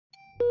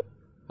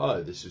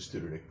Hi, this is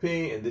Tutor Nick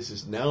P, and this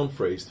is noun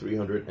phrase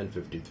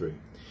 353.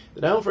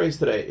 The noun phrase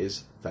today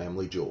is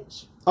family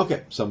jewels.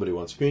 Okay, somebody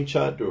wants a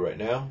screenshot, do it right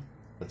now.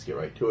 Let's get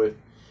right to it.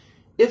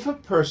 If a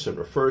person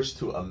refers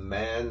to a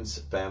man's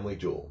family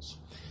jewels,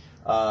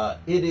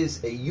 it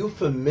is a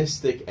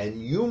euphemistic and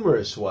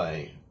humorous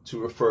way to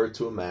refer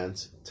to a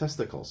man's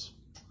testicles.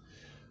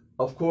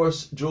 Of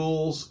course,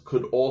 jewels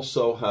could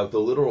also have the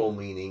literal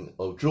meaning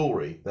of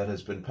jewelry that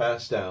has been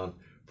passed down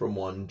from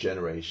one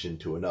generation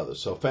to another.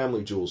 So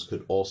family jewels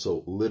could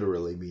also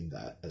literally mean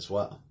that as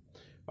well.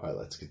 All right,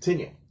 let's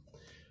continue.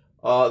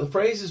 The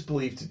phrase is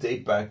believed to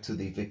date back to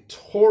the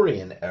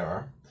Victorian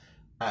era.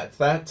 At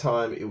that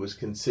time, it was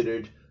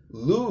considered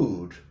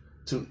lewd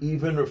to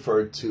even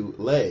refer to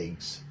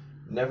legs,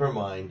 never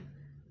mind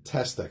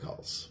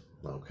testicles.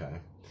 Okay.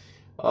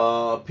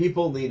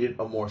 People needed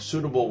a more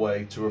suitable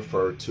way to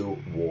refer to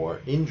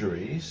war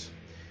injuries,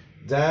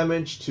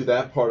 damage to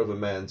that part of a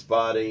man's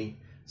body.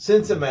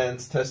 Since a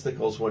man's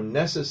testicles were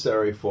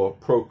necessary for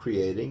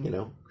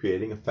procreating,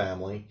 creating a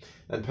family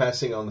and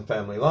passing on the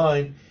family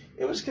line,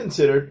 it was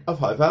considered of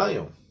high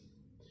value.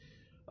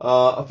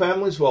 A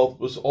family's wealth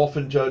was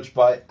often judged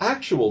by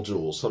actual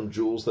jewels, some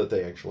jewels that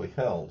they actually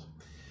held.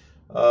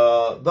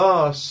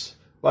 Thus,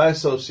 by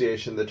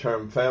association, the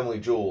term family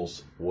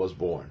jewels was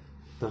born.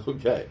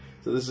 Okay,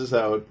 so this is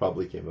how it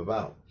probably came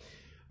about.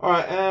 All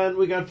right, and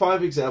we got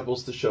 5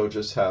 examples to show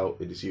just how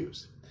it is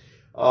used.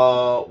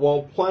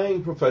 While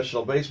playing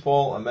professional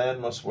baseball, a man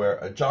must wear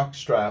a jock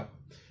strap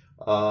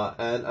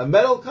and a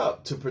metal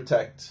cup to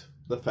protect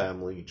the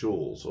family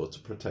jewels, or to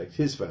protect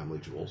his family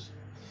jewels.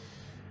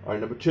 All right,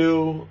 number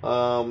 2,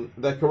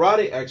 the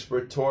karate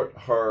expert taught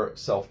her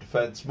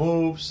self-defense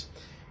moves.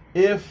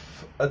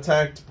 If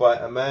attacked by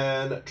a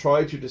man,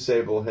 try to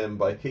disable him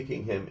by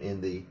kicking him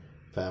in the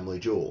family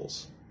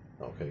jewels.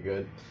 Okay,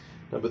 good.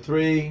 Number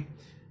 3,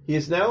 he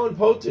is now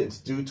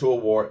impotent due to a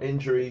war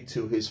injury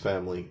to his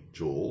family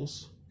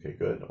jewels. Okay,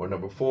 good. Or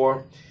number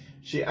 4,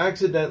 she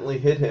accidentally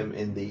hit him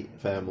in the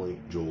family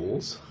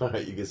jewels. All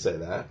right, you can say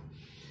that.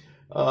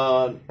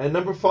 And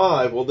number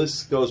 5, well,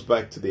 this goes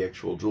back to the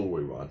actual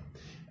jewelry one.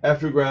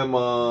 After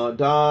Grandma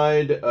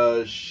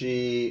died,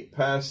 she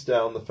passed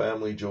down the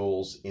family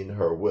jewels in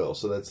her will.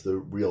 So that's the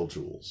real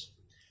jewels.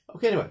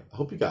 Okay, anyway, I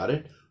hope you got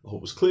it. I hope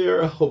it was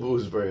clear. I hope it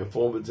was very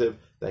informative.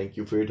 Thank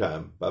you for your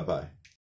time. Bye-bye.